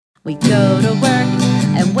We go to work,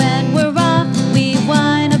 and when we're off, we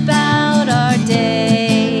whine about our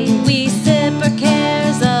day. We sip our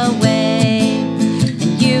cares away,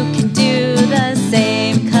 and you can do the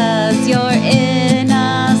same, 'cause you're in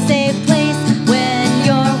a safe place when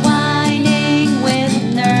you're whining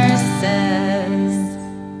with nurses.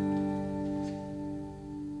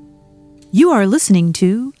 You are listening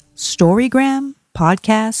to Storygram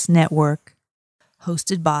Podcast Network,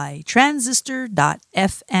 hosted by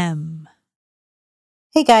Transistor.fm.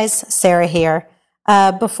 Hey guys, Sarah here.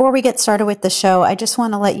 Before we get started with the show, I just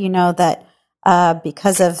want to let you know that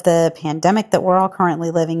because of the pandemic that we're all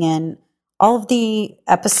currently living in, all of the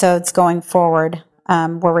episodes going forward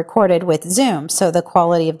were recorded with Zoom, so the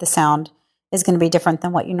quality of the sound is going to be different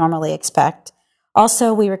than what you normally expect.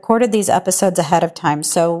 Also, we recorded these episodes ahead of time,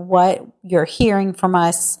 so what you're hearing from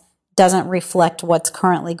us doesn't reflect what's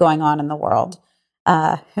currently going on in the world.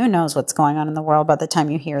 Who knows what's going on in the world by the time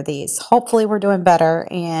you hear these. Hopefully we're doing better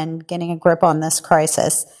and getting a grip on this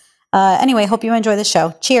crisis. Anyway, hope you enjoy the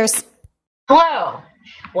show. Cheers. Hello.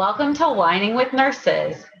 Welcome to Whining with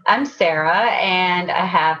Nurses. I'm Sarah, and I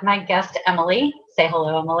have my guest, Emily. Say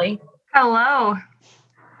hello, Emily. Hello.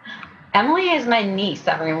 Emily is my niece,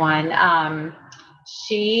 everyone.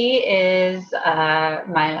 She is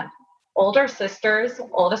my older sister's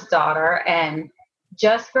oldest daughter and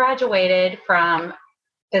just graduated from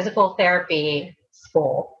physical therapy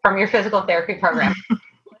school, from your physical therapy program. Is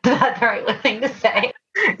that the right thing to say?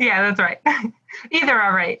 Yeah, that's right. Either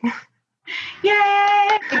are right.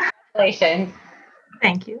 Yay! Congratulations.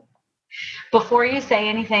 Thank you. Before you say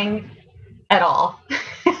anything at all,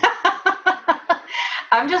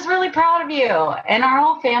 I'm just really proud of you, and our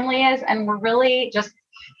whole family is, and we're really just,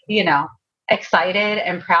 excited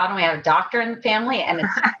and proud, and we have a doctor in the family, and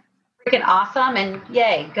it's freaking awesome, and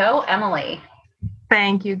yay, go Emily.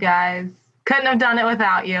 Thank you, guys. Couldn't have done it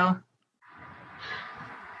without you.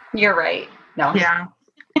 You're right. No. Yeah.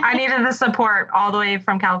 I needed the support all the way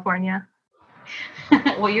from California.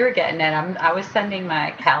 Well, you were getting it. I was sending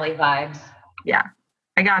my Cali vibes. Yeah,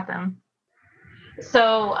 I got them.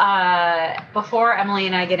 So before Emily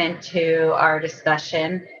and I get into our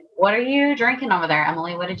discussion, what are you drinking over there,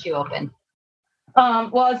 Emily? What did you open?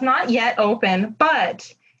 Well, it's not yet open,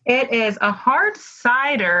 but it is a hard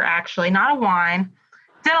cider, actually, not a wine.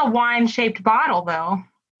 It's in a wine-shaped bottle, though.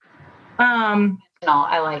 No,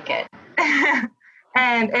 I like it.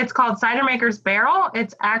 And it's called Cider Maker's Barrel.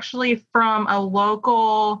 It's actually from a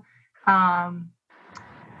local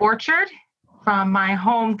orchard from my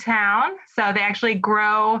hometown. So they actually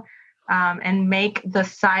grow and make the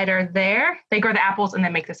cider there. They grow the apples and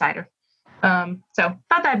then make the cider. So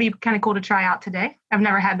thought that'd be kind of cool to try out today. I've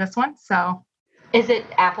never had this one, so. Is it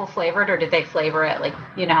apple flavored, or did they flavor it? Like,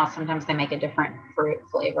 how sometimes they make a different fruit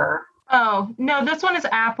flavor. Oh, no, this one is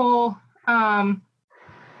apple. I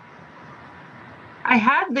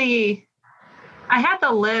had the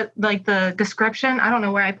the description. I don't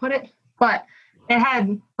know where I put it, but it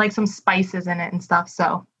had like some spices in it and stuff.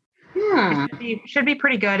 So it should be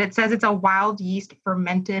pretty good. It says it's a wild yeast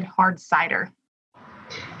fermented hard cider.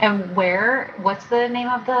 And what's the name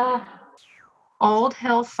of the? Old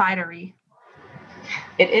Hill Cidery.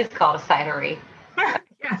 It is called a cidery.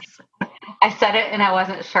 Yes. I said it and I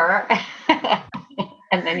wasn't sure.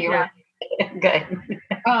 And then you were good.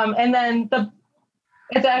 And then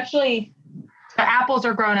it's actually, the apples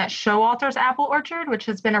are grown at Showalter's Apple Orchard, which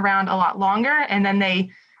has been around a lot longer. And then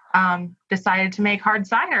they decided to make hard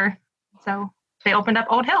cider. So they opened up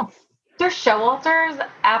Old Hill. There's Showalter's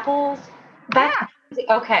apples? Yeah.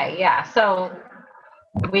 Okay, yeah. So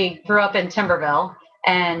we grew up in Timberville,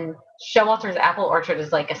 and Showalter's Apple Orchard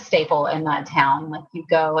is like a staple in that town. Like, you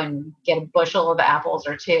go and get a bushel of apples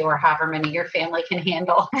or two, or however many your family can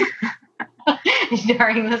handle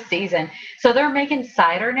during the season. So they're making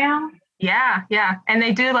cider now? Yeah. And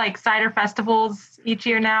they do like cider festivals each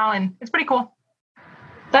year now, and it's pretty cool.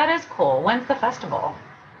 That is cool. When's the festival?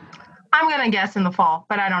 I'm going to guess in the fall,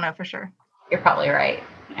 but I don't know for sure. You're probably right.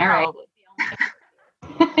 All right.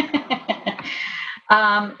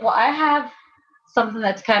 Well, I have something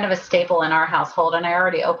that's kind of a staple in our household, and I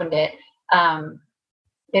already opened it.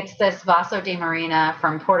 It's this Vaso di Marina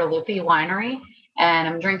from Portalupi Winery, and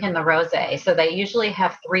I'm drinking the rosé. So they usually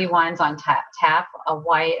have 3 wines on tap, a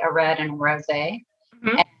white, a red, and a rosé.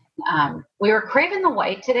 Mm-hmm. And we were craving the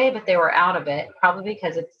white today, but they were out of it, probably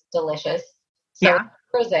because it's delicious. So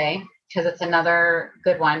rosé, because it's another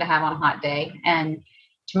good wine to have on a hot day. And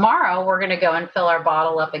tomorrow we're going to go and fill our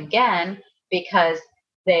bottle up again, because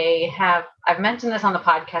they have, I've mentioned this on the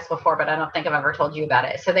podcast before, but I don't think I've ever told you about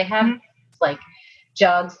it. So they have like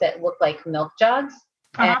jugs that look like milk jugs.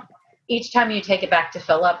 And each time you take it back to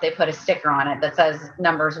fill up, they put a sticker on it that says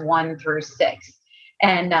numbers 1 through 6.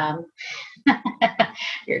 And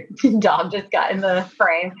your dog just got in the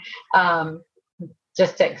frame.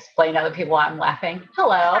 Just to explain to other people why I'm laughing.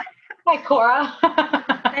 Hello. Hi, Cora.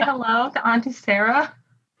 Say hello to Auntie Sarah.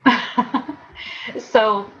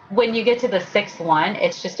 So when you get to the 6th one,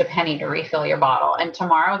 it's just a penny to refill your bottle. And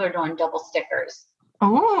tomorrow they're doing double stickers.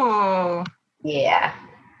 Oh, Yeah.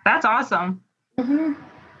 that's awesome. Mm-hmm.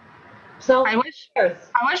 So I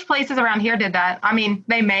wish places around here did that. I mean,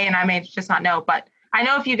 they may, and I may just not know, but I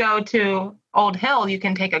know if you go to Old Hill, you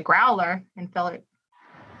can take a growler and fill it.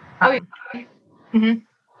 Mm-hmm.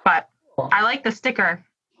 But I like the sticker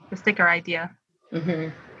idea. Mm-hmm.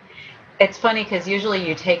 It's funny because usually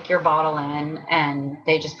you take your bottle in and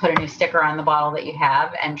they just put a new sticker on the bottle that you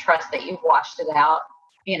have and trust that you've washed it out,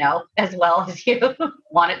 as well as you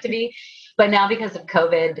want it to be. But now because of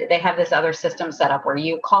COVID, they have this other system set up where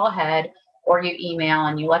you call ahead or you email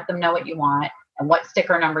and you let them know what you want and what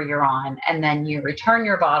sticker number you're on. And then you return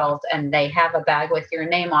your bottles and they have a bag with your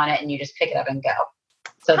name on it and you just pick it up and go.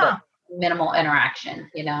 So the minimal interaction,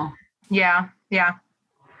 Yeah.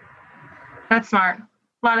 That's smart.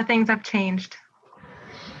 A lot of things have changed.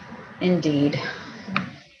 Indeed.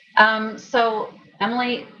 So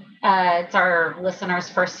Emily, it's our listeners'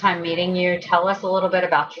 first time meeting you. Tell us a little bit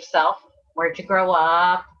about yourself. Where'd you grow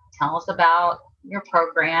up? Tell us about your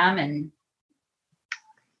program and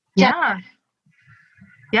Yeah.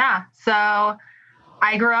 So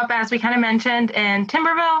I grew up, as we kind of mentioned, in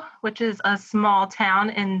Timberville, which is a small town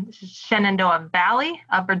in Shenandoah Valley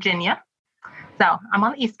of Virginia. So I'm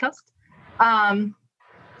on the East Coast.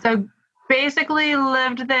 So basically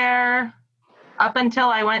lived there up until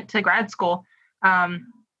I went to grad school.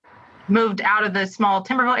 Moved out of the small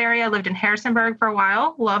Timberville area, lived in Harrisonburg for a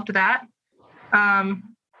while, loved that. And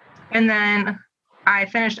then I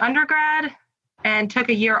finished undergrad and took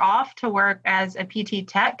a year off to work as a PT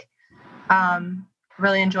tech.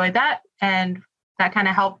 Really enjoyed that. And that kind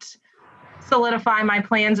of helped solidify my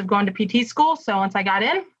plans of going to PT school. So once I got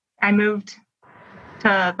in, I moved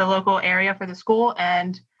to the local area for the school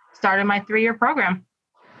and started my 3-year program.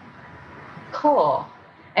 Cool.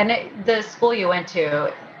 And the school you went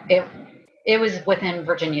to, it was within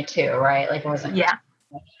Virginia too, right? Like it wasn't. Yeah.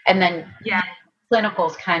 And then Yeah.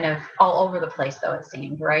 Clinicals kind of all over the place though, it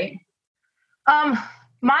seemed, right?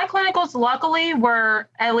 My clinicals luckily were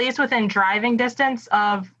at least within driving distance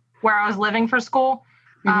of where I was living for school.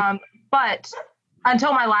 Mm-hmm. But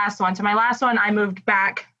until my last one. So my last one, I moved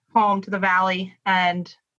back home to the Valley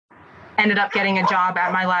and ended up getting a job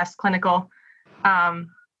at my last clinical.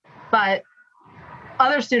 But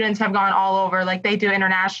other students have gone all over, like they do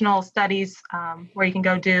international studies where you can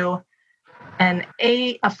go do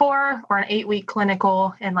a 4 or an 8-week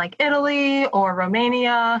clinical in like Italy or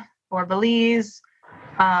Romania or Belize.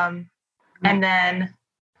 And then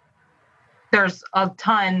there's a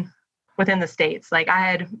ton within the States. Like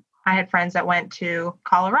I had friends that went to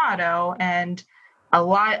Colorado and a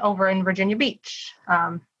lot over in Virginia Beach.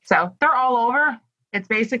 So they're all over. It's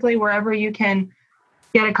basically wherever you can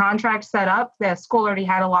get a contract set up. The school already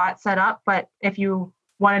had a lot set up, but if you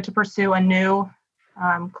wanted to pursue a new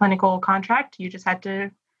clinical contract, you just had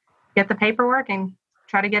to get the paperwork and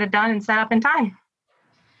try to get it done and set up in time.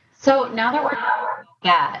 So now that we're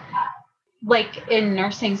at, like in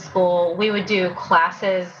nursing school, we would do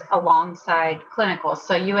classes alongside clinicals.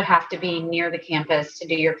 So you would have to be near the campus to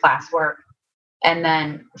do your classwork. And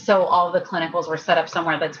then, so all the clinicals were set up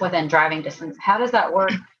somewhere that's within driving distance. How does that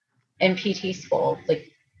work in PT school?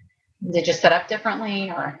 Like, they just set up differently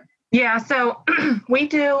or? Yeah, so we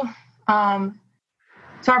do, so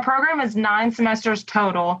our program is 9 semesters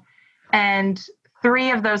total, and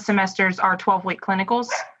 3 of those semesters are 12-week clinicals.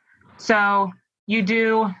 So you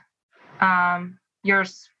do your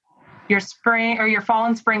spring or your fall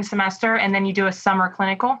and spring semester, and then you do a summer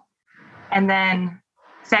clinical. And then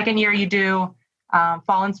second year you do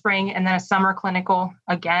fall and spring, and then a summer clinical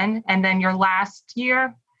again. And then your last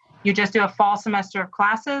year, you just do a fall semester of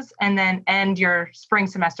classes and then end your spring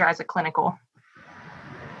semester as a clinical.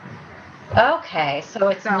 Okay. So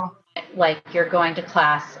it's not like you're going to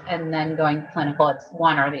class and then going clinical. It's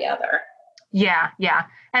one or the other. Yeah.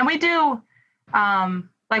 And we do,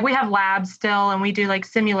 like we have labs still, and we do like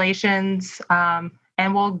simulations, and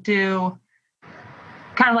we'll do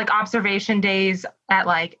kind of like observation days at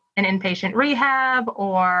like an inpatient rehab,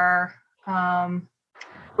 or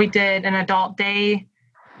we did an adult day,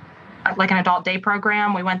 like an adult day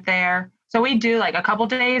program. We went there. So we do like a couple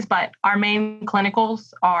days, but our main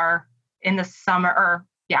clinicals are in the summer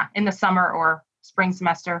or spring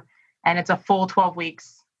semester. And it's a full 12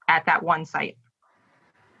 weeks at that one site.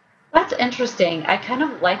 That's interesting. I kind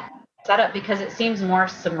of like setup because it seems more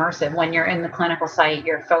submersive. When you're in the clinical site,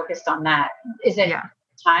 you're focused on that. Is it Yeah.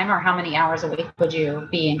 time, or how many hours a week would you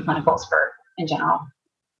be in clinicals for in general?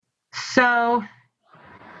 So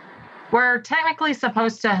we're technically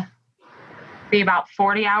supposed to be about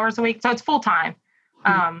 40 hours a week. So it's full time.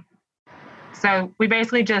 So we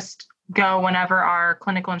basically just go whenever our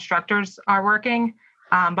clinical instructors are working,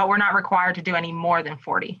 but we're not required to do any more than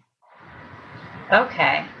 40.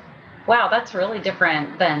 Okay. Wow, that's really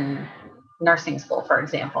different than nursing school, for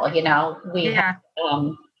example. We Yeah.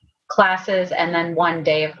 have classes and then 1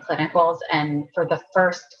 day of clinicals. And for the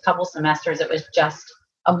first couple semesters, it was just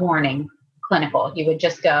a morning clinical. You would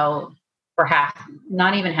just go for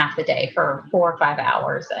not even half the day, for 4 or 5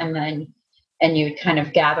 hours. And you'd kind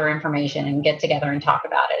of gather information and get together and talk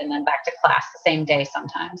about it. And then back to class the same day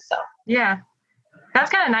sometimes. So, Yeah. That's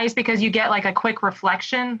kind of nice because you get like a quick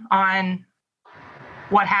reflection on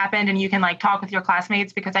what happened, and you can like talk with your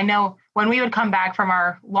classmates, because I know when we would come back from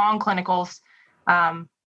our long clinicals,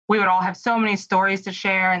 we would all have so many stories to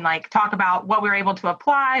share and like talk about what we were able to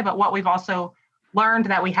apply, but what we've also learned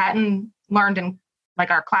that we hadn't learned in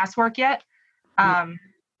like our classwork yet.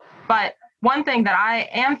 But one thing that I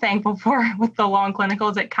am thankful for with the long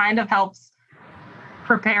clinicals, it kind of helps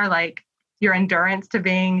prepare like your endurance to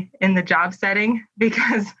being in the job setting,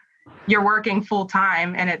 because you're working full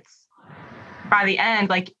time, and it's by the end,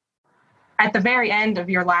 like at the very end of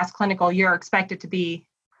your last clinical, you're expected to be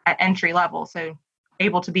at entry level. So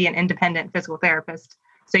able to be an independent physical therapist.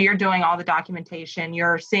 So you're doing all the documentation,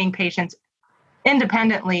 you're seeing patients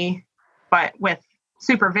independently, but with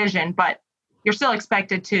supervision, but you're still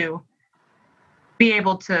expected to be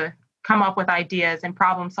able to come up with ideas and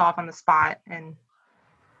problem solve on the spot. And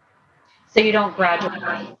so you don't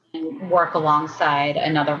graduate and work alongside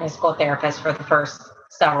another physical therapist for the first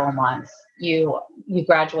several months. You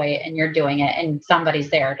graduate and you're doing it, and somebody's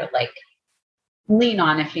there to like lean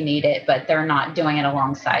on if you need it, but they're not doing it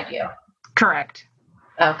alongside you. correct.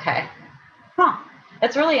 Okay. Huh.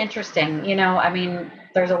 That's really interesting. I mean,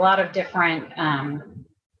 there's a lot of different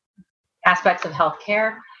aspects of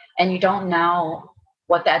healthcare, and you don't know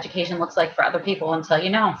what the education looks like for other people until you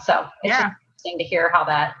know. So it's just interesting to hear how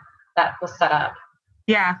that was set up.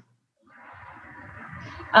 Yeah.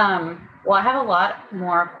 Well, I have a lot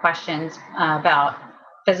more questions about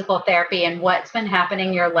physical therapy and what's been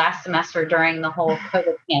happening your last semester during the whole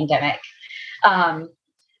COVID pandemic.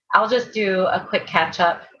 I'll just do a quick catch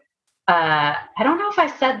up. I don't know if I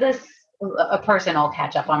said this, a personal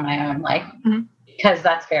catch up on my own, like, because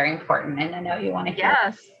that's very important. And I know you want to hear.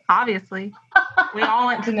 Yes, obviously. We all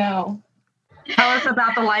want to know. Tell us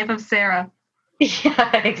about the life of Sarah.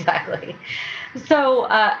 Yeah, exactly. So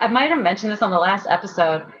I might have mentioned this on the last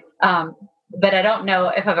episode, but I don't know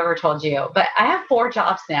if I've ever told you, but I have 4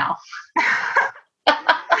 jobs now.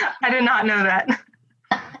 I did not know that.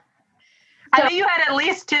 I knew you had at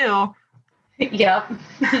least 2. Yep.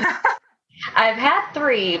 I've had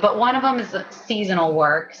 3, but one of them is seasonal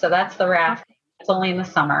work. So that's the rafting. It's only in the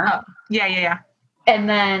summer. Oh, yeah. And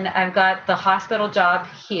then I've got the hospital job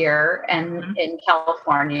here and in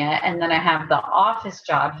California. And then I have the office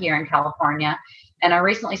job here in California. And I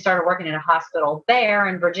recently started working in a hospital there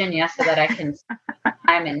in Virginia so that I can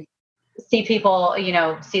time and see people,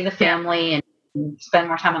 see the family and spend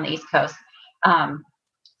more time on the East Coast.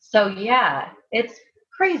 So yeah, it's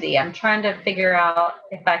crazy. I'm trying to figure out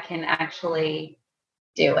if I can actually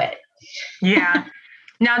do it. Yeah.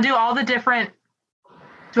 Now, do all the different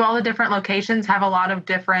locations have a lot of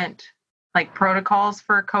different like protocols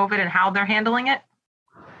for COVID and how they're handling it?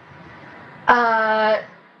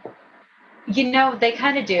 They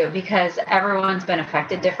kind of do, because everyone's been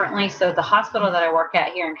affected differently. So the hospital that I work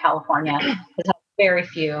at here in California has had very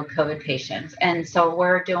few COVID patients. And so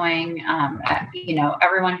we're doing,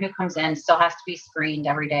 everyone who comes in still has to be screened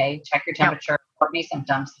every day, check your temperature, report any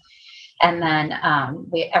symptoms. And then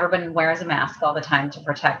everybody wears a mask all the time to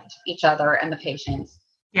protect each other and the patients.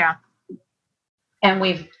 Yeah. And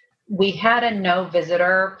we had a no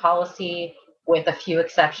visitor policy with a few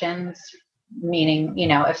exceptions, meaning,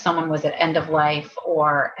 if someone was at end of life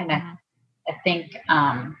and I think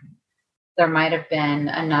there might have been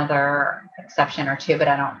another exception or 2, but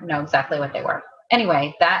I don't know exactly what they were.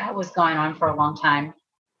 Anyway, that was going on for a long time.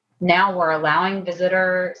 Now we're allowing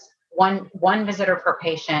visitors, one visitor per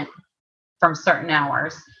patient from certain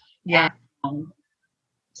hours. Yeah. And,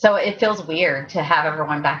 so it feels weird to have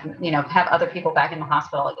everyone back, have other people back in the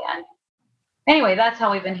hospital again. Anyway, that's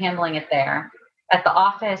how we've been handling it there. At the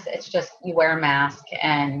office, it's just you wear a mask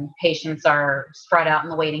and patients are spread out in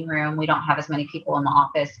the waiting room. We don't have as many people in the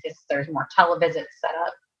office because there's more televisits set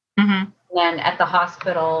up. And then at the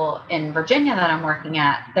hospital in Virginia that I'm working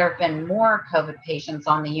at, there have been more COVID patients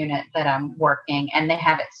on the unit that I'm working, and they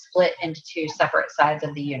have it split into two separate sides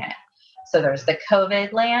of the unit. So there's the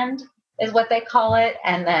COVID land, is what they call it,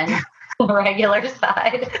 and then the regular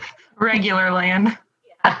side. Regular land.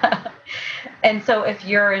 And so if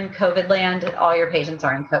you're in COVID land, all your patients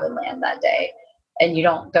are in COVID land that day, and you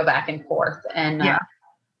don't go back and forth. And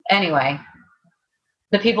anyway,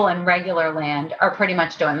 the people in regular land are pretty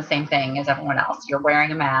much doing the same thing as everyone else. You're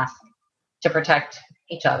wearing a mask to protect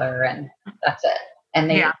each other, and that's it. And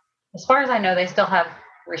they, as far as I know, they still have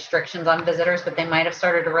restrictions on visitors, but they might have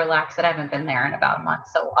started to relax it. I haven't been there in about a month,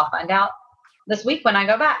 so I'll find out this week when I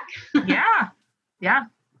go back. Yeah.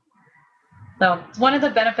 So it's one of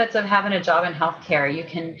the benefits of having a job in healthcare. You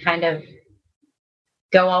can kind of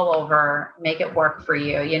go all over, make it work for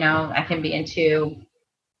you. You know, I can be in 2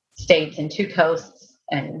 states and 2 coasts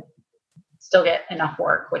and still get enough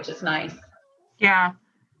work, which is nice. Yeah.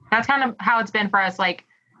 That's kind of how it's been for us. Like,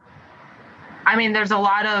 I mean, there's a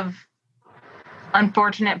lot of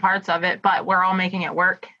unfortunate parts of it, but we're all making it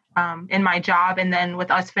work in my job. And then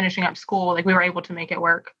with us finishing up school, like we were able to make it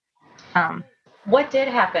work. What did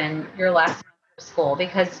happen your last semester of school?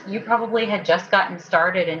 Because you probably had just gotten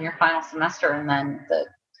started in your final semester and then the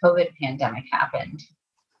COVID pandemic happened.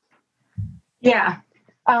 Yeah.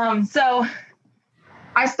 So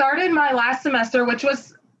I started my last semester, which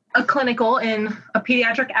was a clinical in a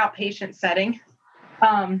pediatric outpatient setting.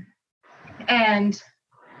 And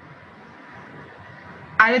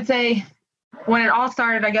I would say when it all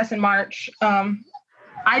started, I guess in March, I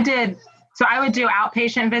would do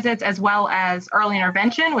outpatient visits as well as early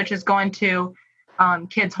intervention, which is going to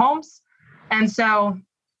kids' homes. And so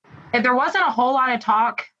if there wasn't a whole lot of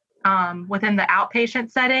talk within the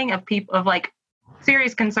outpatient setting of people of like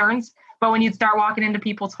serious concerns. But when you'd start walking into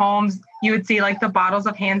people's homes, you would see like the bottles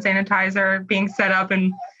of hand sanitizer being set up,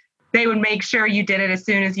 and they would make sure you did it as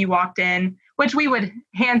soon as you walked in, which we would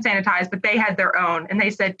hand sanitize, but they had their own. And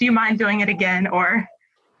they said, do you mind doing it again? Or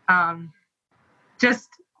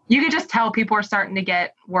you could just tell people are starting to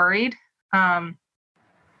get worried. And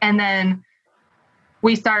then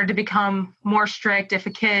we started to become more strict. If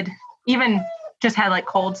a kid even just had like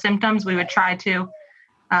cold symptoms, we would try to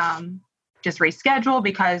just reschedule,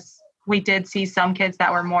 because we did see some kids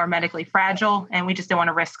that were more medically fragile and we just didn't want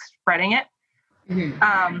to risk spreading it.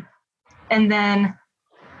 Mm-hmm. And then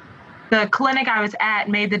the clinic I was at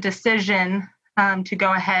made the decision to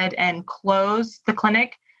go ahead and close the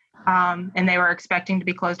clinic. And they were expecting to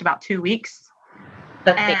be closed about 2 weeks.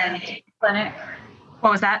 The outpatient clinic?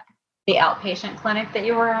 What was that? The outpatient clinic that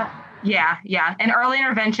you were at? Yeah. And early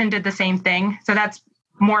intervention did the same thing. So that's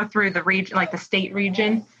more through the region, like the state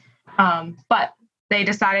region. But they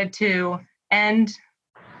decided to end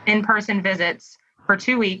in-person visits for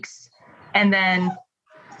 2 weeks. And then,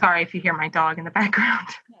 sorry if you hear my dog in the background.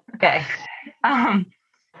 Okay.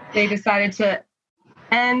 They decided to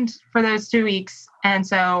end for those 2 weeks. And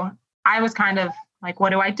so I was kind of like,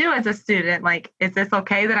 what do I do as a student? Like, is this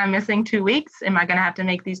okay that I'm missing 2 weeks? Am I going to have to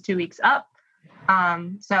make these 2 weeks up?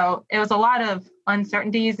 So it was a lot of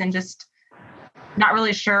uncertainties and just not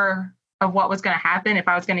really sure of what was going to happen, if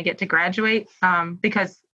I was going to get to graduate,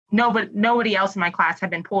 because nobody else in my class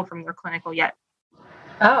had been pulled from their clinical yet.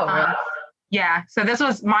 Oh, really? Yeah. So this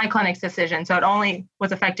was my clinic's decision. So it only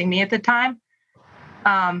was affecting me at the time.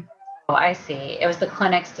 Oh, I see. It was the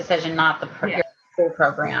clinic's decision, not the your school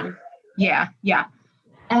program. Yeah.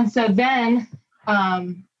 And so then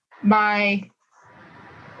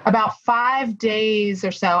about 5 days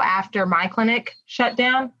or so after my clinic shut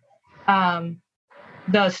down,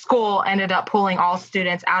 the school ended up pulling all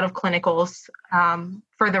students out of clinicals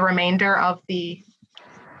for the remainder of the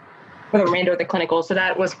clinical. So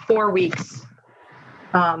that was 4 weeks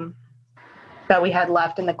that we had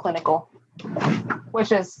left in the clinical,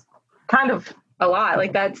 which is kind of a lot.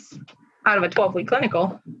 Like, that's out of a 12-week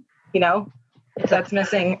clinical, that's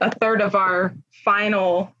missing a third of our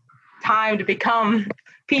final time to become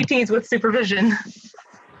PTs with supervision.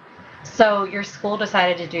 So your school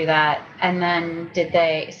decided to do that, and then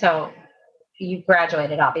so you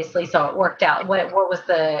graduated, obviously, so it worked out. What was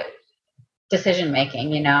the decision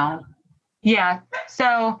making, Yeah.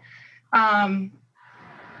 So all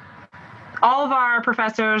of our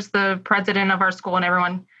professors, the president of our school and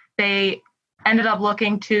everyone, they ended up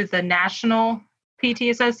looking to the National PT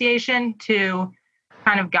Association to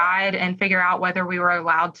kind of guide and figure out whether we were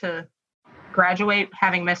allowed to graduate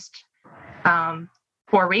having missed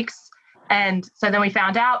 4 weeks. And so then we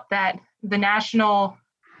found out that the national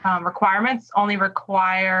requirements only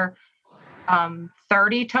require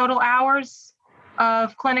 30 total hours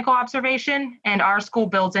of clinical observation, and our school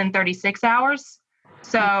builds in 36 hours.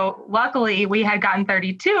 So luckily we had gotten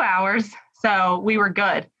 32 hours, so we were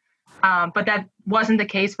good. But that wasn't the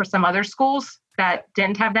case for some other schools that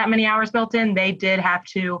didn't have that many hours built in. They did have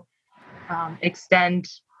to extend,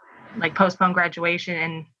 like postpone graduation,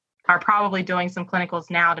 and are probably doing some clinicals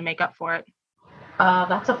now to make up for it.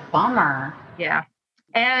 That's a bummer. Yeah.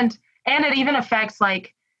 And it even affects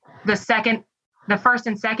like the first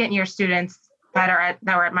and second year students that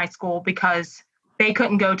were at my school, because they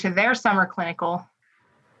couldn't go to their summer clinical.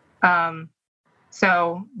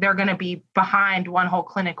 So they're going to be behind one whole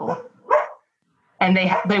clinical, and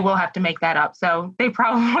they will have to make that up. So they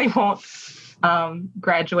probably won't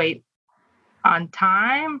graduate on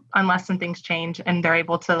time unless some things change and they're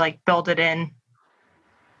able to like build it in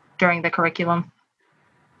during the curriculum.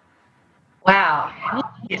 Wow.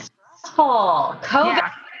 Yes. Stressful.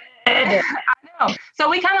 COVID. Yeah. I know. So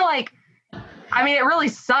we kind of like, I mean, it really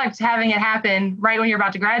sucked having it happen right when you're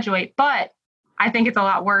about to graduate, but I think it's a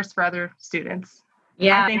lot worse for other students.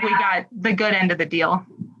 Yeah. I think we got the good end of the deal.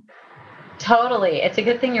 Totally. It's a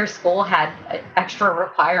good thing your school had extra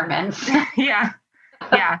requirements. Yeah.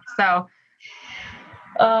 Yeah. So.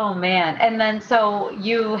 Oh man. And then, so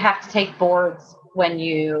you have to take boards when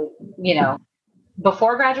you know,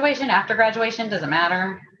 before graduation, after graduation, does it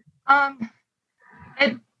matter?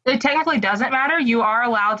 It technically doesn't matter. You are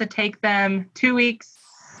allowed to take them 2 weeks.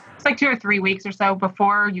 It's like 2 or 3 weeks or so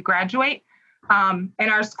before you graduate. And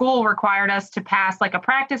our school required us to pass like a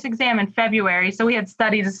practice exam in February. So we had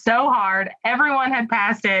studied so hard. Everyone had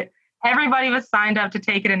passed it. Everybody was signed up to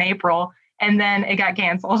take it in April, and then it got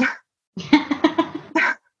canceled.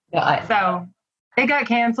 So it got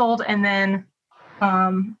canceled, and then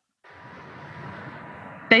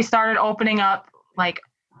they started opening up like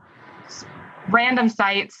random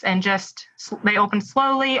sites, and they opened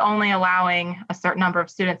slowly, only allowing a certain number of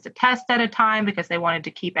students to test at a time because they wanted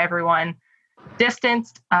to keep everyone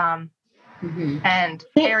distanced. And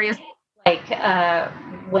areas like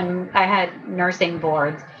when I had nursing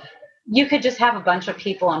boards, you could just have a bunch of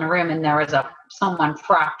people in a room and there was someone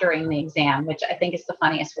proctoring the exam, which I think is the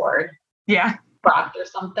funniest word. Yeah. Proctor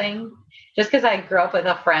something. Just because I grew up with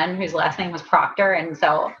a friend whose last name was Proctor, and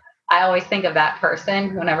so I always think of that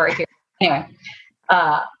person whenever I hear. Anyway,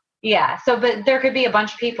 yeah. So, but there could be a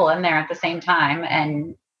bunch of people in there at the same time,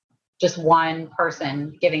 and just one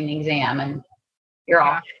person giving the exam, and you're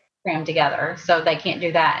all crammed together. So they can't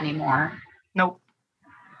do that anymore. Nope.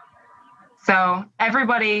 So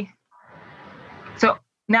so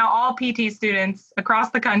now all PT students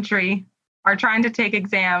across the country are trying to take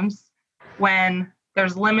exams when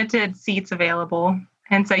there's limited seats available.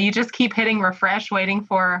 And so you just keep hitting refresh, waiting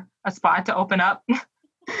for a spot to open up.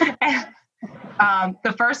 And,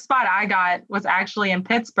 the first spot I got was actually in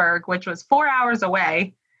Pittsburgh, which was 4 hours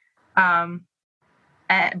away. But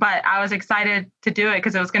I was excited to do it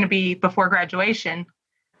because it was going to be before graduation.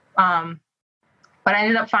 But I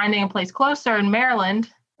ended up finding a place closer in Maryland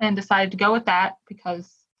and decided to go with that because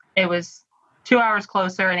it was 2 hours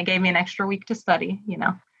closer and it gave me an extra week to study, you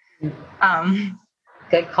know.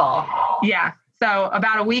 Good call. Yeah. So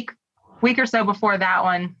about a week or so before that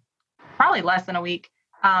one, probably less than a week,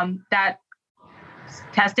 that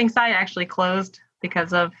testing site actually closed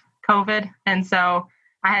because of COVID. And so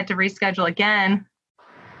I had to reschedule again,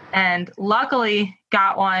 and luckily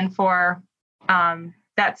got one for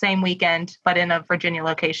that same weekend, but in a Virginia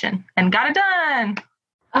location, and got it done.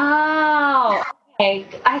 Oh, okay.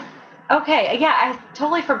 Okay. Yeah, I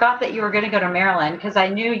totally forgot that you were going to go to Maryland because I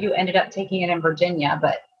knew you ended up taking it in Virginia.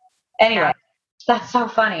 But anyway, That's so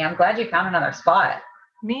funny. I'm glad you found another spot.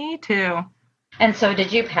 Me too. And so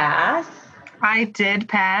did you pass? I did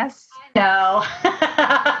pass. No.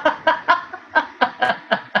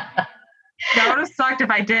 That would have sucked if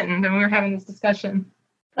I didn't, and we were having this discussion.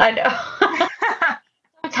 I know.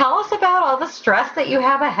 Tell us about all the stress that you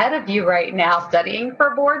have ahead of you right now, studying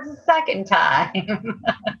for boards a second time.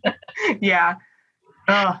 Yeah.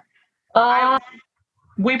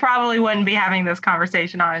 We probably wouldn't be having this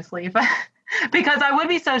conversation, honestly, but because I would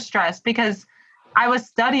be so stressed because I was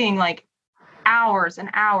studying like hours and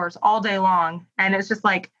hours all day long. And it's just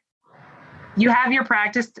like, you have your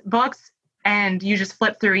practice books and you just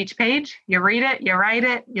flip through each page. You read it, you write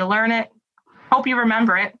it, you learn it, hope you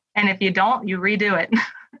remember it. And if you don't, you redo it.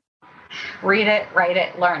 Read it, write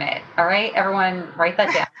it, learn it. All right, everyone, write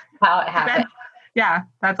that down. How it happened. Yeah,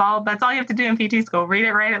 that's all you have to do in PT school. Read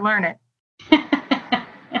it, write it, learn it.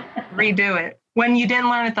 Redo it. When you didn't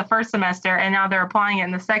learn it the first semester and now they're applying it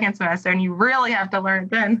in the second semester and you really have to learn it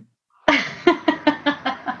then.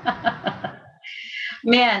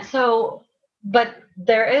 Man, so but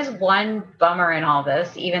there is one bummer in all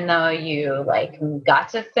this, even though you like got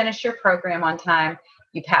to finish your program on time,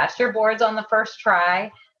 you passed your boards on the first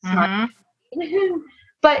try. Smart. Mm-hmm.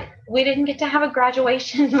 But we didn't get to have a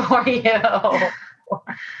graduation for you.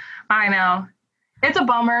 I know. It's a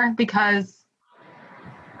bummer because,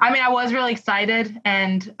 I mean, I was really excited,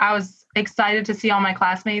 and I was excited to see all my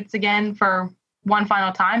classmates again for one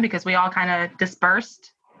final time because we all kind of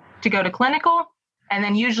dispersed to go to clinical. And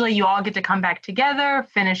then usually you all get to come back together,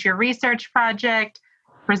 finish your research project,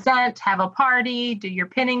 present, have a party, do your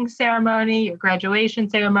pinning ceremony, your graduation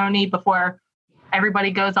ceremony before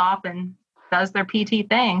everybody goes off and does their PT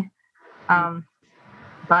thing.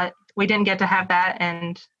 But we didn't get to have that,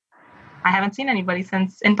 and I haven't seen anybody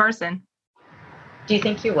since in person. Do you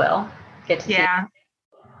think you will get to see? Yeah.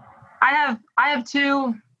 I have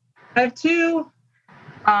two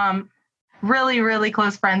really, really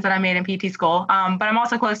close friends that I made in PT school. But I'm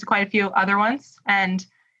also close to quite a few other ones. And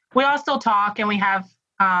we all still talk, and we have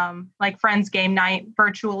like friends game night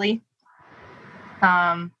virtually.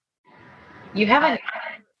 You have a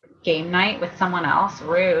game night with someone else?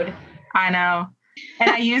 Rude. I know. And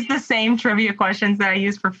I use the same trivia questions that I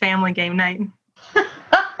use for family game night.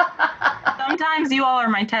 Sometimes you all are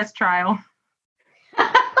my test trial.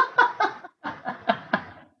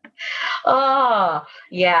 Oh,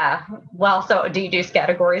 yeah. Well, so do you do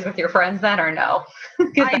categories with your friends then or no?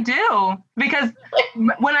 I do, because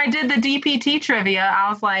when I did the DPT trivia, I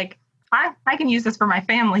was like, I can use this for my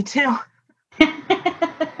family too.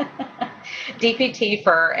 DPT,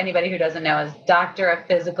 for anybody who doesn't know, is Doctor of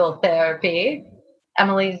Physical Therapy.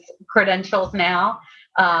 Emily's credentials now.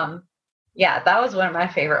 Yeah, that was one of my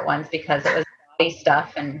favorite ones because it was body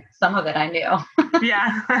stuff, and some of it I knew.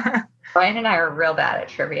 Yeah. Brian and I are real bad at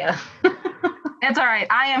trivia. It's all right.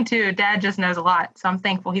 I am too. Dad just knows a lot, so I'm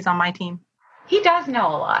thankful he's on my team. He does know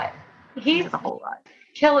a lot. He knows a whole lot.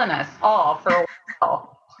 Killing us all for a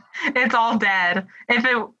while. It's all Dad.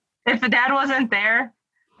 If the Dad wasn't there,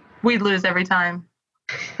 we'd lose every time.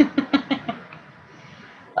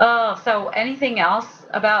 Oh, so anything else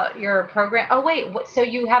about your program? Oh, wait. So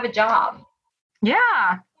you have a job?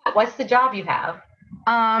 Yeah. What's the job you have?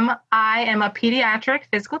 I am a pediatric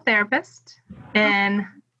physical therapist in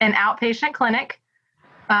an outpatient clinic,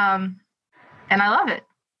 and I love it.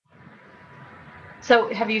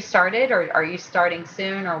 So have you started, or are you starting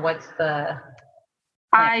soon, or what's the...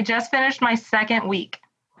 I just finished my second week.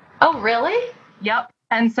 Oh, really? Yep.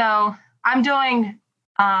 And so I'm doing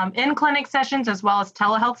in-clinic sessions as well as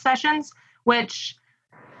telehealth sessions, which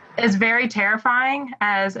is very terrifying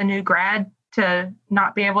as a new grad to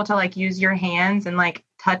not be able to like use your hands and like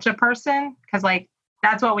touch a person, because like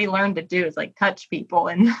that's what we learned to do, is like touch people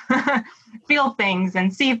and feel things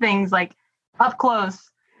and see things like up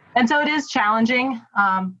close. And so it is challenging,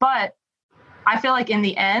 but I feel like in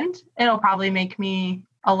the end it'll probably make me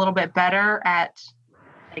a little bit better at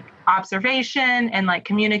like observation and like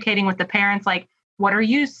communicating with the parents, like, what are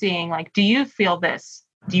you seeing? Like, do you feel this?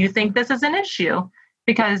 Do you think this is an issue?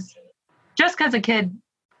 Because just because a kid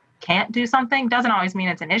can't do something doesn't always mean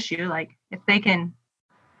it's an issue. Like if they can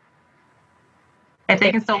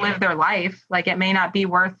still live their life, like it may not be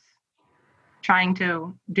worth trying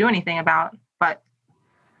to do anything about, but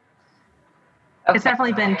It's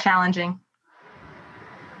definitely been challenging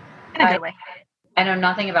in a good way. I know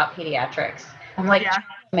nothing about pediatrics. I'm like, trying to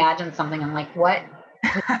imagine something. I'm like, what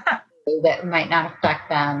that might not affect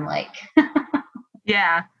them? Like,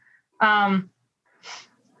 yeah. I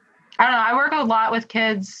don't know. I work a lot with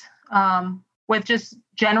kids with just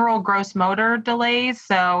general gross motor delays.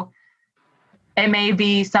 So it may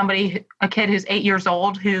be a kid who's 8 years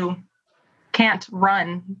old who can't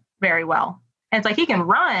run very well. And it's like he can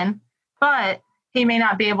run, but he may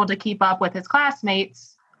not be able to keep up with his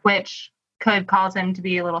classmates, which could cause him to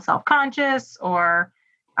be a little self-conscious or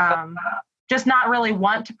just not really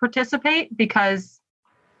want to participate because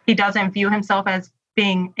he doesn't view himself as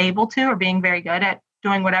being able to or being very good at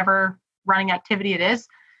doing whatever running activity it is.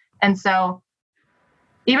 And so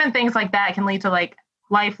even things like that can lead to like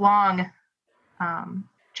lifelong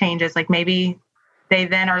changes. Like maybe they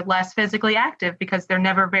then are less physically active because they're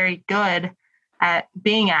never very good at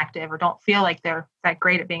being active or don't feel like they're that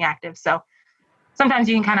great at being active. So sometimes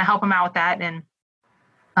you can kind of help them out with that and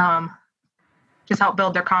just help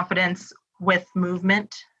build their confidence with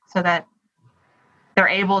movement so that they're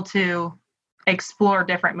able to explore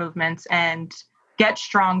different movements and get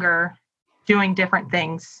stronger doing different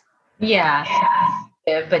things. Yeah,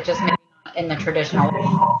 but just maybe not in the traditional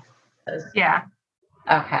way. Yeah.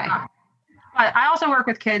 Okay. But I also work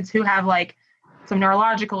with kids who have like some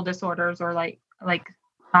neurological disorders or like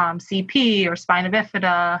CP or spina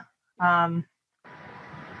bifida,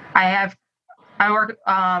 I work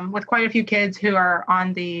with quite a few kids who are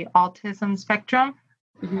on the autism spectrum,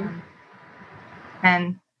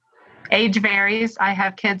 and age varies. I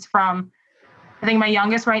have kids from, I think my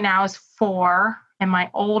youngest right now is 4, and my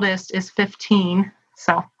oldest is 15.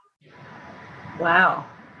 So, Wow,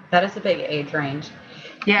 that is a big age range.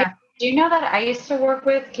 yeah. Do you know that I used to work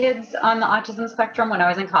with kids on the autism spectrum when I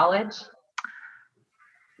was in college?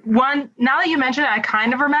 Now that you mention it, I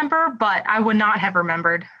kind of remember, but I would not have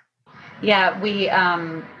remembered. Yeah,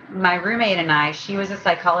 my roommate and I, she was a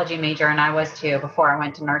psychology major and I was too before I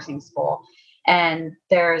went to nursing school. And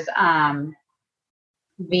there's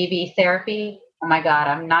VB therapy. Oh my God,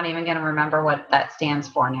 I'm not even going to remember what that stands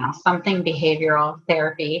for now. Something behavioral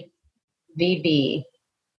therapy, VB.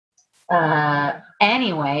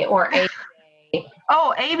 Anyway, or ABA.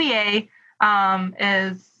 Oh, ABA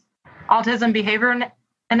is autism behavior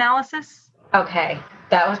analysis. Okay,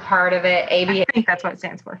 that was part of it. ABA. I think that's what it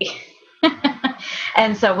stands for.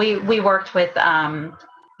 And so we worked with,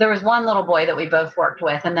 there was one little boy that we both worked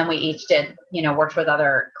with, and then we each did, worked with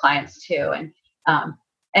other clients too. And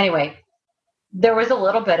anyway, there was a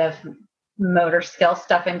little bit of motor skill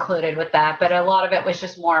stuff included with that, but a lot of it was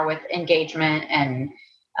just more with engagement and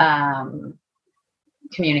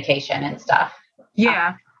communication and stuff.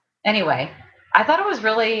 Yeah. Anyway, I thought it was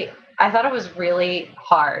really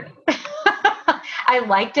hard. I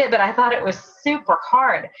liked it, but I thought it was super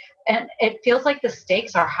hard. And it feels like the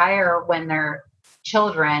stakes are higher when they're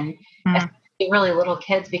children, especially really little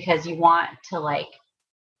kids, because you want to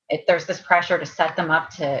there's this pressure to set them up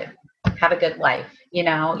to have a good life,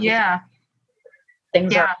 Yeah.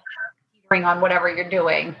 Things are teetering on whatever you're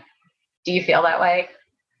doing. Do you feel that way?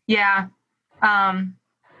 Yeah. And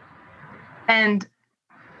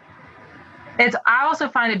I also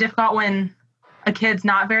find it difficult when a kid's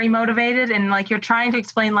not very motivated and you're trying to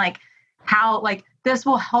explain how this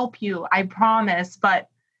will help you, I promise, but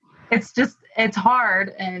it's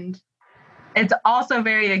hard, and it's also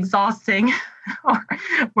very exhausting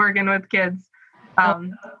working with kids.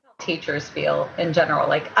 Teachers feel in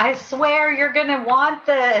general, I swear you're gonna want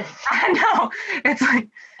this. I know, it's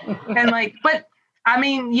but I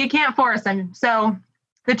mean, you can't force them. So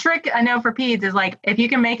the trick I know for peds is if you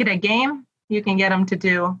can make it a game, you can get them to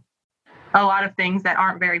do a lot of things that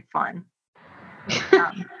aren't very fun.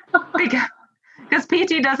 Because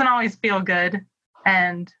PT doesn't always feel good,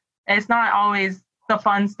 and it's not always the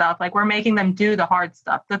fun stuff. We're making them do the hard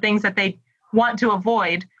stuff, the things that they want to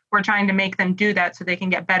avoid. We're trying to make them do that so they can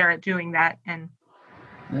get better at doing that. And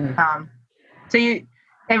it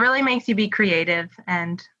really makes you be creative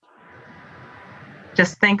and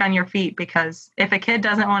just think on your feet, because if a kid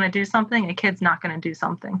doesn't want to do something, a kid's not going to do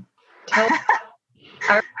something. I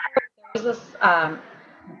remember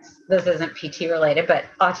this isn't PT related, but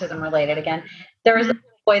autism related again. There was a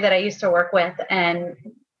boy that I used to work with, and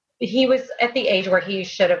he was at the age where he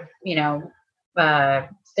should have,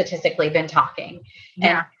 statistically been talking.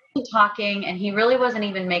 Yeah. And talking, and he really wasn't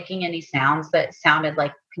even making any sounds that sounded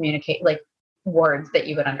like words that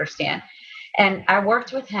you would understand. And I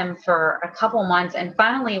worked with him for a couple months, and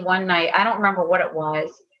finally one night, I don't remember what it was,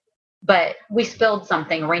 but we spilled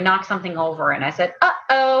something, or we knocked something over, and I said,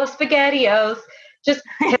 "Uh-oh, SpaghettiOs." Just,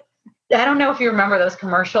 I don't know if you remember those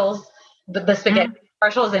commercials, the spaghetti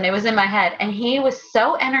commercials, and it was in my head. And he was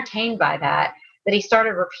so entertained by that he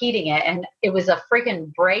started repeating it, and it was a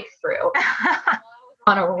freaking breakthrough.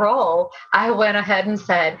 On a roll, I went ahead and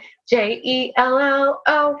said, JELLO.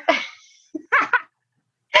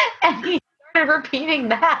 And he started repeating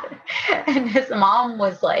that. And his mom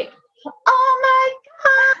was like, "Oh my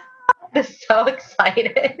God." So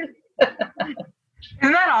excited.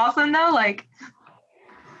 Isn't that awesome though?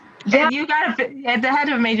 Yeah. It had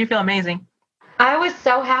to have made you feel amazing. I was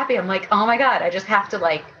so happy. I'm like, oh my God, I just have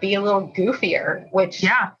to be a little goofier, which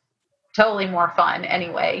totally more fun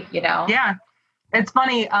anyway, Yeah. It's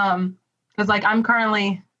funny, because I'm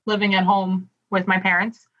currently living at home with my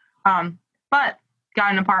parents, but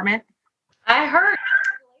got an apartment. I heard.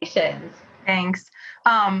 Congratulations. Thanks.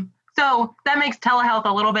 So that makes telehealth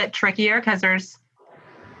a little bit trickier because there's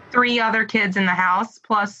 3 other kids in the house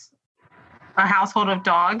plus a household of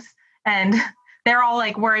dogs, and they're all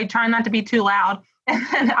worried, trying not to be too loud. And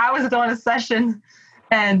then I was going to session,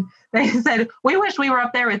 and they said, "We wish we were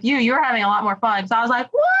up there with you. You were having a lot more fun." So I was like,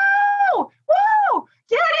 "Woo! Woo!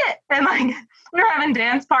 Get it!" And we were having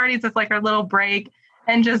dance parties. It's our little break,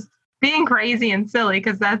 and just being crazy and silly,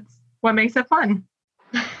 because that's what makes it fun.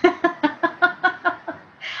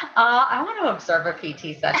 I want to observe a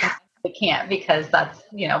PT session. We can't, because that's,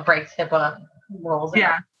 breaks HIPAA rules.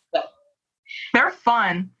 Yeah. They're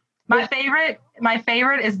fun. My favorite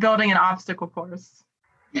is building an obstacle course.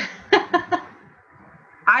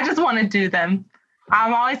 I just want to do them.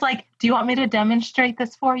 I'm always like, do you want me to demonstrate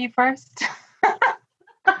this for you first?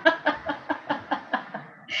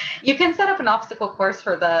 You can set up an obstacle course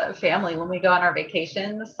for the family when we go on our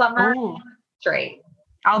vacation this summer. Ooh, Straight.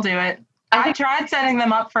 I'll do it. I tried setting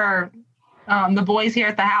them up for the boys here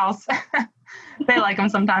at the house. They like them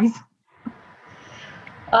sometimes.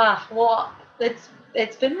 Well,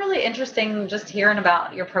 it's been really interesting just hearing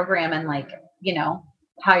about your program and like, you know,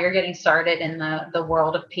 how you're getting started in the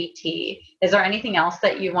world of PT. Is there anything else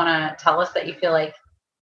that you want to tell us that you feel like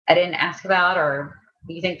I didn't ask about or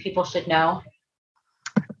you think people should know?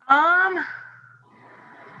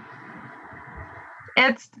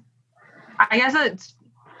 I guess it's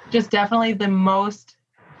just definitely the most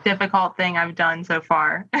difficult thing I've done so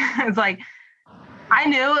far. It's like, I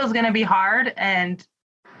knew it was going to be hard. And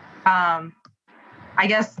I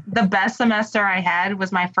guess the best semester I had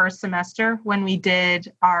was my first semester when we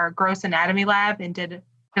did our gross anatomy lab and it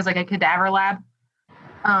was like a cadaver lab.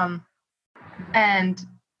 And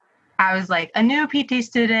I was like a new PT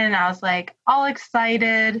student. I was like all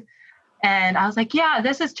excited. And I was like, yeah,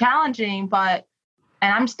 this is challenging, and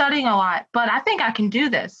I'm studying a lot, but I think I can do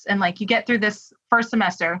this. And like, you get through this first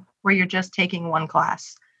semester where you're just taking one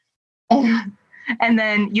class. And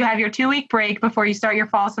then you have your 2-week break before you start your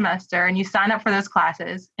fall semester and you sign up for those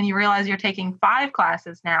classes and you realize you're taking 5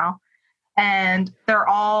 classes now and they're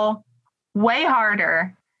all way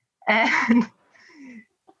harder. And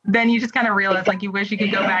then you just kind of realize like you wish you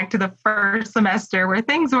could go back to the first semester where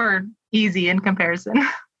things were easy in comparison.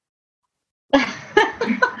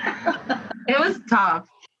 It was tough.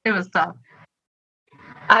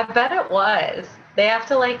 I bet it was. They have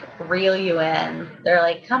to like reel you in. They're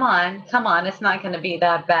like, come on. It's not going to be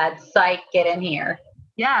that bad. Psych, get in here.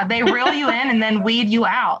 Yeah, they reel you in and then weed you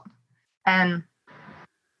out. And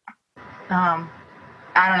I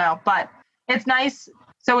don't know, but it's nice.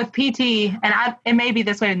 So with PT, and it may be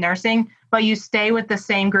this way with nursing, but you stay with the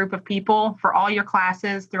same group of people for all your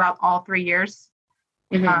classes throughout all 3 years.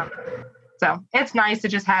 Mm-hmm. So it's nice to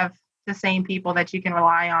just have the same people that you can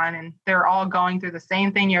rely on, and they're all going through the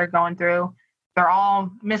same thing you're going through. They're all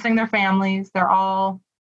missing their families. They're all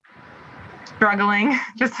struggling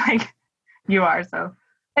just like you are. So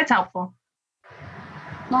it's helpful.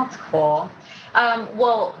 That's cool.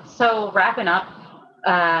 Well, so wrapping up,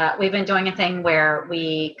 we've been doing a thing where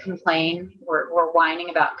we complain, we're whining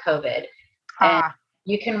about COVID. And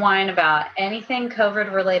you can whine about anything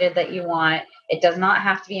COVID related that you want. It does not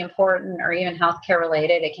have to be important or even healthcare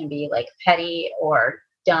related. It can be like petty or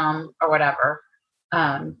dumb or whatever.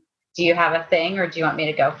 Do you have a thing or do you want me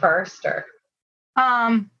to go first? Or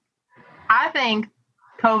I think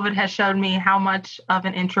COVID has showed me how much of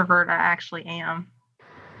an introvert I actually am.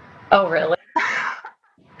 Oh, really?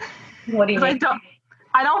 What do you mean?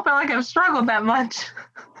 I don't feel like I've struggled that much.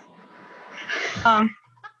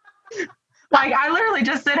 Like I literally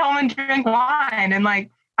just sit home and drink wine, and like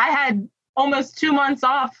I had almost 2 months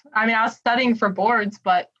off. I mean, I was studying for boards,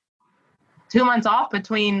 but 2 months off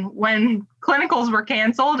between when clinicals were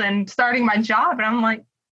canceled and starting my job. And I'm like,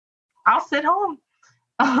 I'll sit home.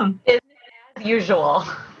 Business as usual.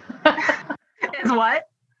 Is what?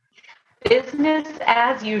 Business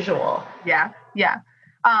as usual. Yeah.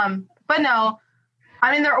 But no,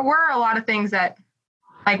 I mean, there were a lot of things that,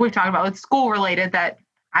 like we've talked about, with school related that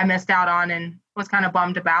I missed out on and was kind of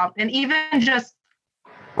bummed about. And even just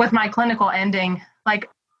with my clinical ending, like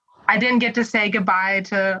I didn't get to say goodbye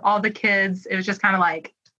to all the kids. It was just kind of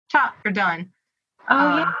like, chop, you're done.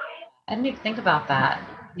 Oh, yeah. I didn't even think about that.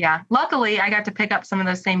 Yeah. Luckily, I got to pick up some of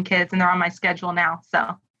those same kids and they're on my schedule now.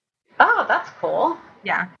 So. Oh, that's cool.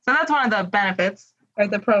 Yeah. So that's one of the benefits or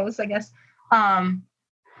the pros, I guess. But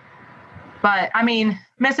I mean,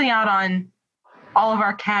 missing out on all of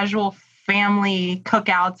our casual family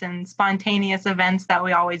cookouts and spontaneous events that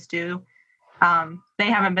we always do, they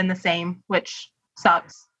haven't been the same, which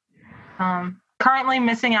sucks. Currently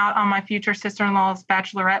missing out on my future sister-in-law's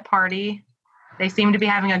bachelorette party. They seem to be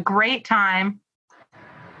having a great time.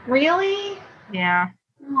 Really? Yeah.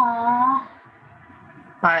 Aww.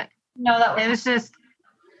 But no, it was just,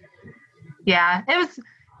 yeah, it's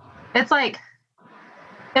like,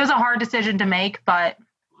 it was a hard decision to make, but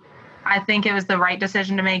I think it was the right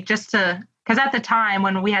decision to make because at the time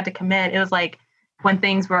when we had to commit, it was like when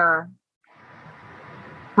things were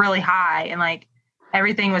really high and like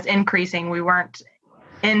everything was increasing. We weren't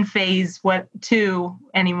in phase 2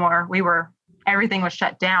 anymore. Everything was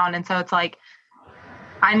shut down. And so it's like,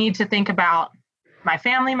 I need to think about my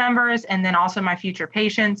family members and then also my future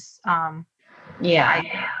patients. Yeah.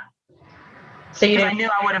 So I knew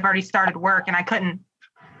I would have already started work and I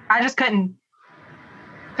just couldn't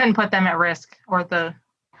couldn't put them at risk or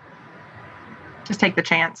just take the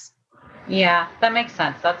chance. Yeah, that makes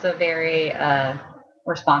sense. That's a very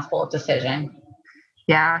responsible decision.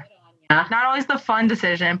 Yeah. Yeah. Not always the fun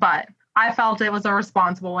decision, but I felt it was a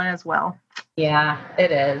responsible one as well. Yeah,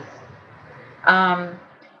 it is.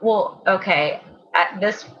 Well, okay.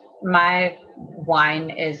 My wine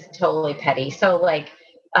is totally petty. So like,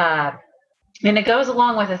 and it goes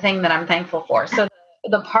along with a thing that I'm thankful for. So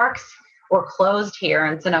the parks were closed here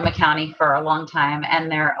in Sonoma County for a long time,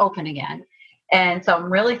 and they're open again. And so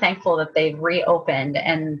I'm really thankful that they've reopened,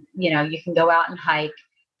 and you can go out and hike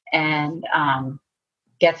and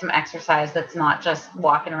get some exercise that's not just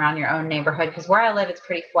walking around your own neighborhood. Because where I live, it's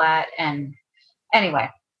pretty flat. And anyway,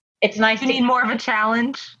 it's nice. You need more of a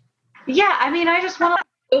challenge. Yeah, I mean, I just want to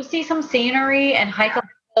go see some scenery and hike a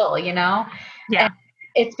hill, Yeah. And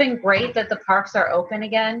it's been great that the parks are open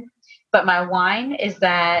again. But my whine is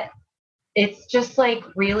that it's just like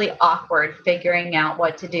really awkward figuring out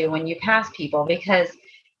what to do when you pass people because,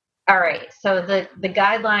 all right, so the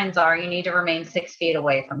guidelines are you need to remain 6 feet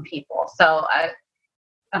away from people. So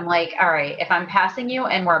I'm like, all right, if I'm passing you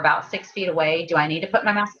and we're about 6 feet away, do I need to put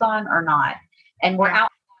my mask on or not? And we're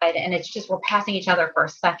outside and it's just we're passing each other for a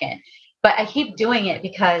second. But I keep doing it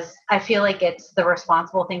because I feel like it's the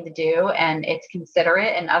responsible thing to do and it's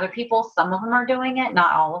considerate. And other people, some of them are doing it,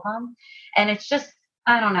 not all of them. And it's just,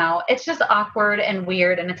 I don't know, it's just awkward and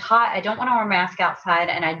weird and it's hot. I don't want to wear a mask outside.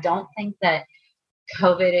 And I don't think that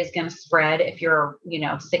COVID is going to spread if you're,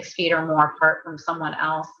 6 feet or more apart from someone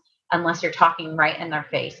else, unless you're talking right in their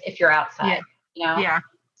face, if you're outside, Yeah.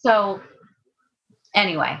 So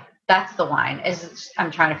anyway, that's the whine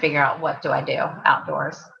I'm trying to figure out what do I do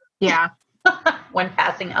outdoors. Yeah. When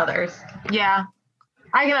passing others. Yeah.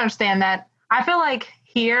 I can understand that. I feel like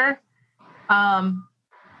here,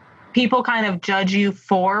 people kind of judge you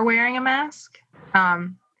for wearing a mask.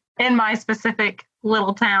 In my specific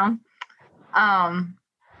little town.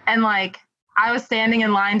 And like, I was standing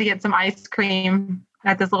in line to get some ice cream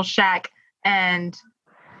at this little shack. And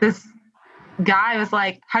this guy was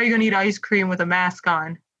like, how are you going to eat ice cream with a mask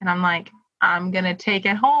on? And I'm like, I'm going to take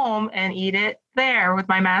it home and eat it there with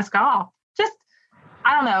my mask off. Just,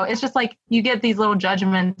 I don't know. It's just like you get these little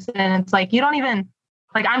judgments and it's like, you don't even,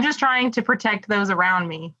 like, I'm just trying to protect those around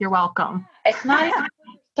me. You're welcome. It's not even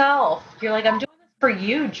yourself. You're like, I'm doing this for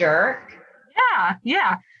you, jerk.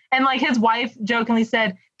 Yeah. And like his wife jokingly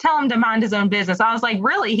said, tell him to mind his own business. I was like,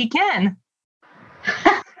 really? He can.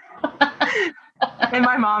 And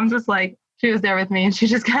my mom just like, she was there with me and she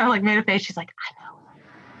just kind of like made a face. She's like,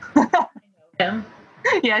 I know him.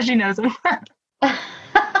 Yeah, she knows him.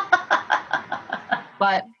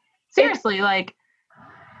 But seriously, like,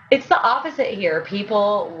 it's the opposite here.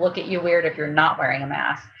 People look at you weird if you're not wearing a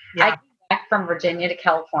mask. Yeah. I came back from Virginia to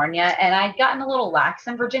California and I'd gotten a little lax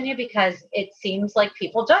in Virginia because it seems like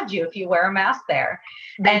people judge you if you wear a mask there.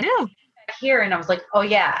 They do. Here and I was like, oh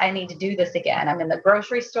yeah, I need to do this again. I'm in the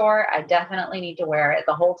grocery store. I definitely need to wear it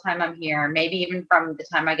the whole time I'm here, maybe even from the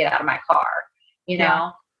time I get out of my car,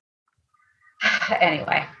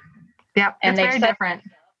 Anyway. Yeah, and it's very different.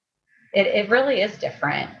 It really is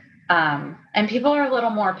different. And people are a little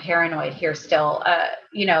more paranoid here still.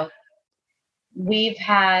 We've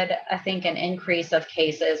had, I think, an increase of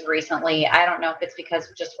cases recently. I don't know if it's because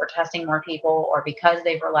just we're testing more people or because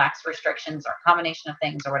they've relaxed restrictions or a combination of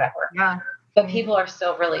things or whatever. Yeah. But people are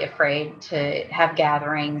still really afraid to have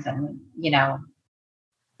gatherings and,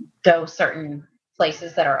 go certain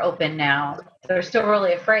places that are open now. They're still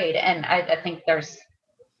really afraid. And I think there's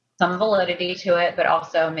some validity to it, but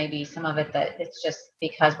also maybe some of it that it's just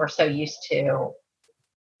because we're so used to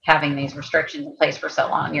having these restrictions in place for so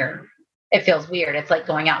long, it feels weird. It's like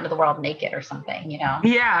going out into the world naked or something,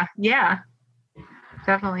 Yeah,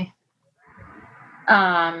 definitely.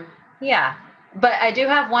 Yeah. But I do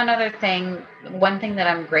have one thing that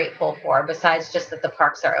I'm grateful for, besides just that the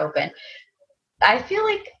parks are open. I feel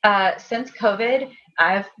like since COVID,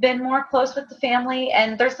 I've been more close with the family,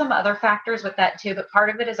 and there's some other factors with that too, but part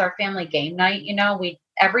of it is our family game night.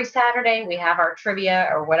 Every Saturday we have our trivia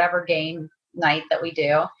or whatever game night that we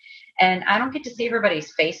do. And I don't get to see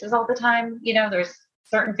everybody's faces all the time. There's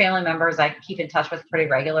certain family members I keep in touch with pretty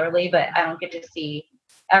regularly, but I don't get to see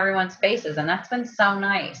everyone's faces. And that's been so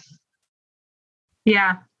nice.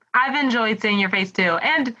 Yeah, I've enjoyed seeing your face too.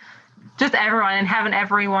 And just everyone and having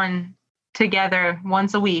everyone together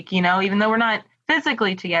once a week, even though we're not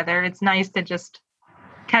physically together, it's nice to just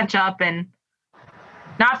catch up and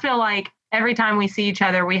not feel like every time we see each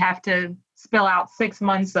other, we have to spill out 6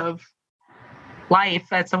 months of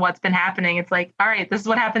life as to what's been happening. It's like, all right, this is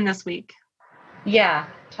what happened this week. Yeah,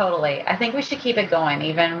 totally. I think we should keep it going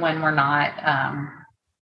even when we're not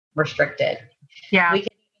restricted. Yeah. We can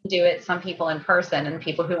do it, some people in person, and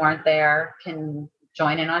people who aren't there can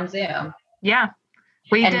join in on Zoom. Yeah.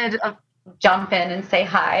 We and did jump in and say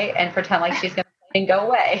hi and pretend like she's going to and go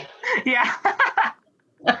away. Yeah.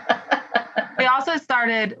 We also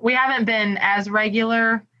started, we haven't been as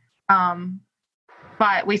regular,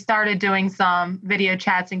 but we started doing some video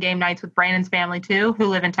chats and game nights with Brandon's family too, who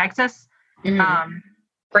live in Texas. Mm-hmm.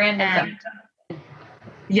 Brandon.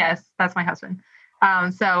 Yes, that's my husband.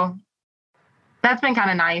 So that's been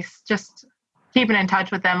kind of nice, just keeping in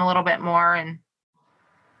touch with them a little bit more. And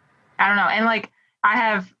I don't know. And like, I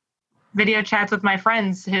have video chats with my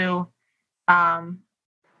friends who are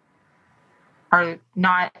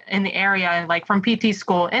not in the area, like from PT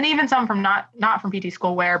school, and even some from not from PT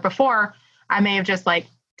school, where before I may have just like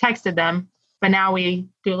texted them, but now we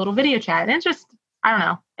do a little video chat. And it's just, I don't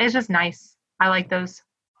know. It's just nice. I like those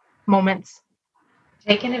moments.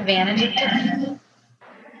 Taking advantage of it.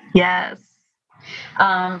 Yes.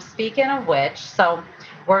 Speaking of which, so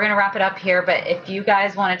we're going to wrap it up here, but if you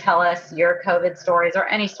guys want to tell us your COVID stories or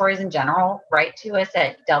any stories in general, write to us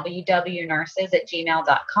at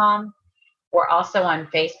wwnurses@gmail.com. We're also on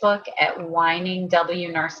Facebook at Whining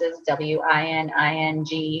W Nurses,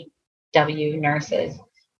 WININGW Nurses,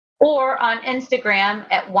 or on Instagram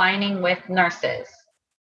at Whining with Nurses.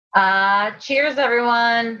 Cheers,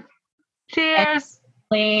 everyone. Cheers.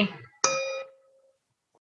 Whining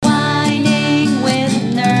with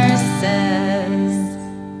Nurses.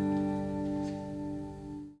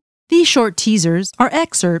 These short teasers are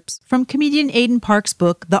excerpts from comedian Aidan Park's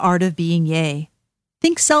book, The Art of Being Yay.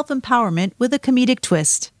 Think self-empowerment with a comedic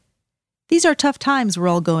twist. These are tough times we're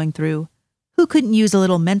all going through. Who couldn't use a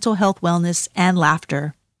little mental health wellness and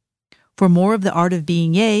laughter? For more of The Art of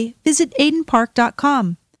Being Yay, visit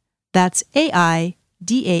aidanpark.com. That's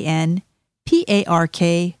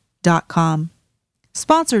AIDANPARK.com.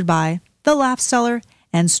 Sponsored by The Laugh Cellar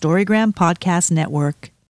and Storygram Podcast Network.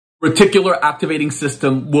 Reticular activating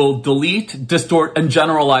system will delete, distort, and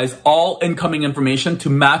generalize all incoming information to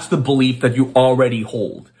match the belief that you already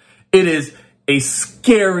hold. It is a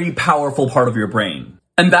scary, powerful part of your brain.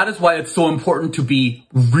 And that is why it's so important to be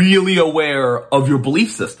really aware of your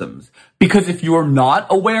belief systems. Because if you're not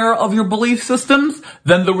aware of your belief systems,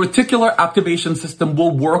 then the reticular activation system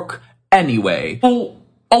will work anyway. Well,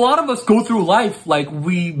 a lot of us go through life like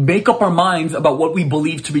we make up our minds about what we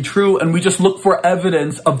believe to be true, and we just look for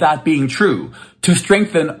evidence of that being true to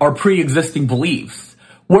strengthen our pre-existing beliefs.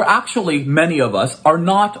 Where actually, many of us are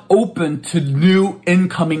not open to new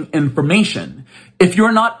incoming information. If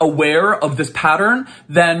you're not aware of this pattern,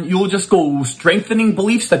 then you'll just go strengthening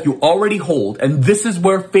beliefs that you already hold, and this is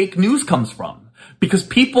where fake news comes from. Because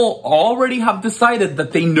people already have decided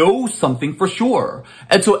that they know something for sure.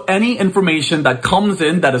 And so any information that comes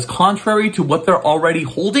in that is contrary to what they're already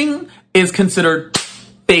holding is considered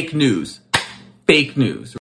fake news. Fake news.